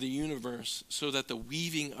of the universe so that the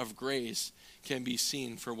weaving of grace can be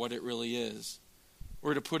seen for what it really is.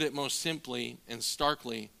 Or to put it most simply and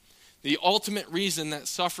starkly, the ultimate reason that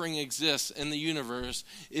suffering exists in the universe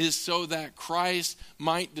is so that Christ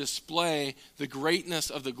might display the greatness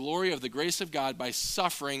of the glory of the grace of God by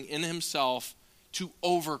suffering in himself to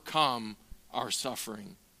overcome our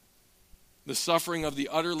suffering. The suffering of the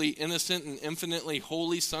utterly innocent and infinitely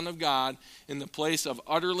holy Son of God in the place of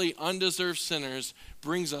utterly undeserved sinners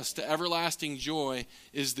brings us to everlasting joy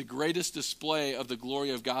is the greatest display of the glory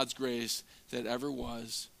of God's grace that ever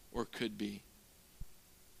was or could be.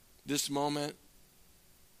 This moment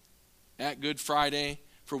at Good Friday,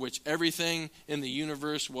 for which everything in the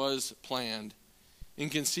universe was planned. In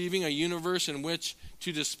conceiving a universe in which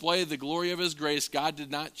to display the glory of his grace, God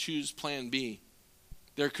did not choose plan B.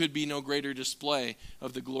 There could be no greater display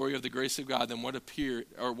of the glory of the grace of God than what appeared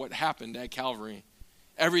or what happened at Calvary.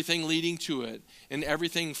 Everything leading to it and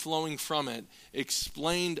everything flowing from it,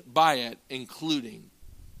 explained by it, including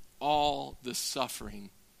all the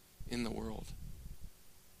suffering in the world.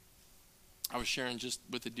 I was sharing just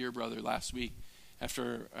with a dear brother last week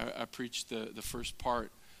after I preached the first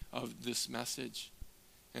part of this message,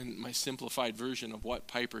 and my simplified version of what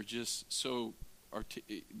Piper just so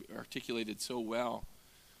articulated so well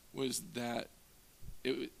was that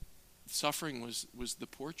suffering was the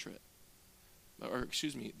portrait, or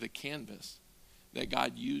the canvas that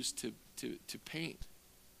God used to paint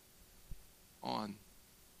on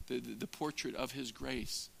the portrait of his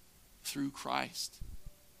grace through Christ.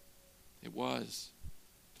 It was.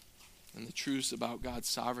 And the truths about God's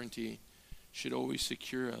sovereignty should always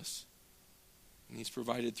secure us. And he's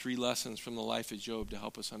provided 3 lessons from the life of Job to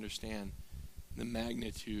help us understand the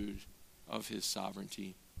magnitude of his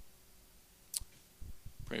sovereignty.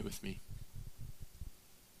 Pray with me.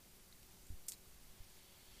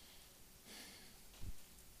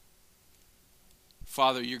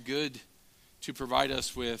 Father, you're good to provide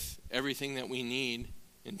us with everything that we need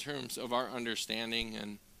in terms of our understanding,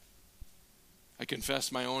 and I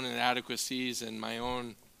confess my own inadequacies and my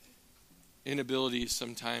own inabilities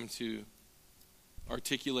sometimes to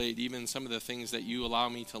articulate even some of the things that you allow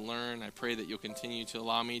me to learn. I pray that you'll continue to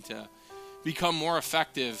allow me to become more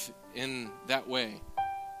effective in that way.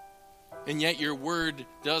 And yet your word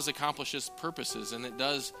does accomplish its purposes, and it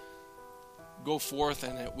does go forth,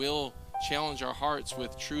 and it will challenge our hearts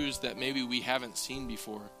with truths that maybe we haven't seen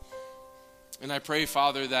before. And I pray,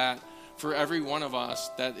 Father, that for every one of us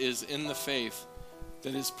that is in the faith,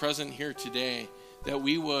 that is present here today, that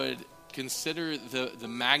we would consider the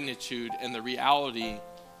magnitude and the reality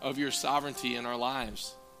of your sovereignty in our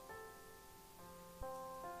lives.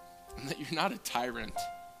 And that you're not a tyrant.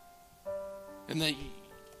 And that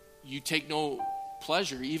you take no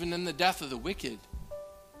pleasure even in the death of the wicked.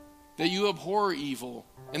 That you abhor evil.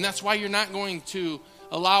 And that's why you're not going to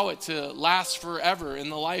allow it to last forever in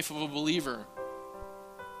the life of a believer.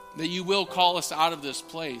 That you will call us out of this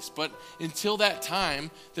place. But until that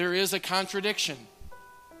time, there is a contradiction.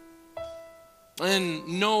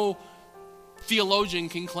 And no theologian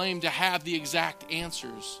can claim to have the exact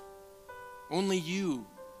answers. Only you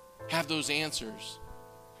have those answers.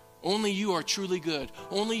 Only you are truly good.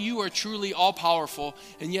 Only you are truly all-powerful,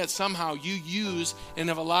 and yet somehow you use and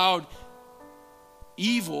have allowed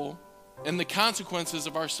evil and the consequences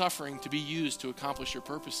of our suffering to be used to accomplish your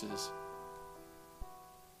purposes.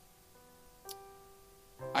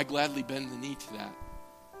 I gladly bend the knee to that.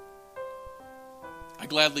 I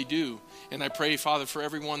gladly do. And I pray, Father, for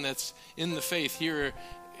everyone that's in the faith here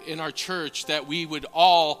in our church, that we would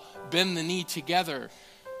all bend the knee together.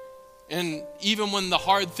 And even when the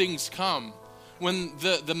hard things come, when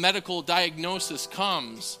the medical diagnosis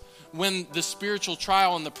comes, when the spiritual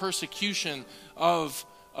trial and the persecution of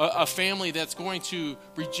a family that's going to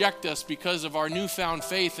reject us because of our newfound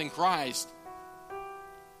faith in Christ,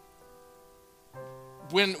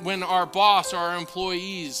 when our boss or our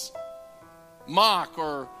employees mock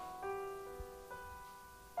or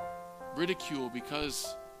ridicule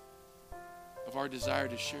because of our desire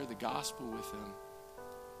to share the gospel with them,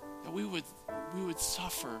 that we would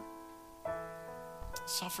suffer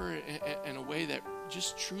in a way that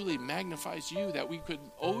just truly magnifies you, that we could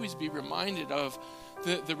always be reminded of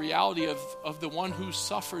the reality of the one who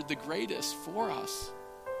suffered the greatest for us,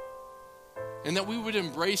 and that we would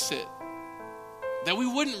embrace it, that we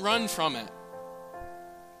wouldn't run from it,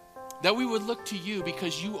 that we would look to you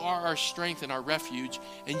because you are our strength and our refuge,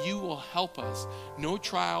 and you will help us. No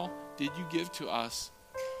trial did you give to us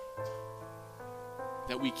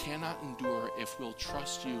that we cannot endure if we'll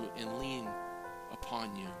trust you and lean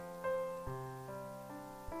upon you.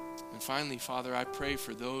 And finally, Father, I pray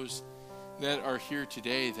for those that are here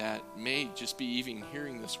today that may just be even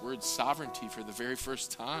hearing this word sovereignty for the very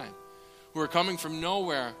first time, who are coming from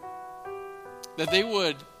nowhere, that they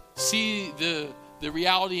would see the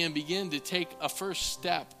reality and begin to take a first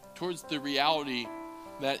step towards the reality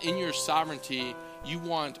that in your sovereignty, you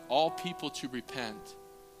want all people to repent,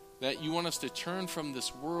 that you want us to turn from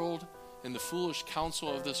this world and the foolish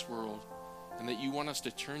counsel of this world, and that you want us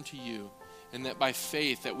to turn to you, and that by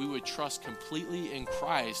faith that we would trust completely in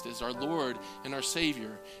Christ as our Lord and our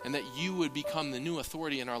Savior, and that you would become the new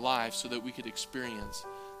authority in our lives so that we could experience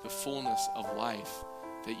the fullness of life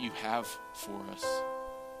that you have for us.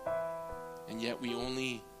 And yet we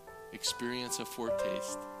only experience a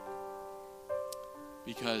foretaste,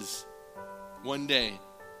 because one day,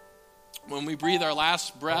 when we breathe our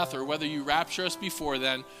last breath, or whether you rapture us before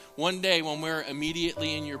then, one day when we're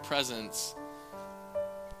immediately in your presence,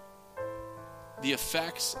 the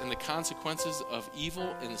effects and the consequences of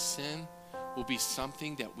evil and sin will be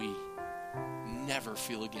something that we never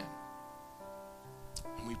feel again.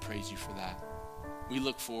 And we praise you for that. We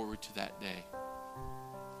look forward to that day.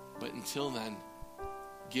 But until then,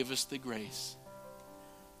 give us the grace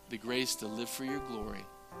to live for your glory,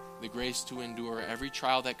 the grace to endure every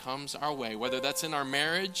trial that comes our way, whether that's in our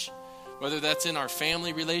marriage, whether that's in our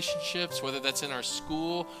family relationships, whether that's in our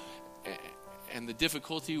school, and the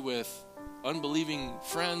difficulty with unbelieving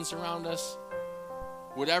friends around us,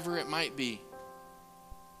 whatever it might be.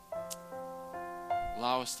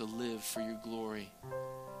 Allow us to live for your glory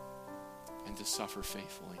and to suffer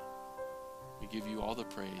faithfully. We give you all the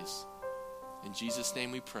praise. In Jesus'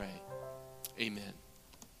 name we pray. Amen.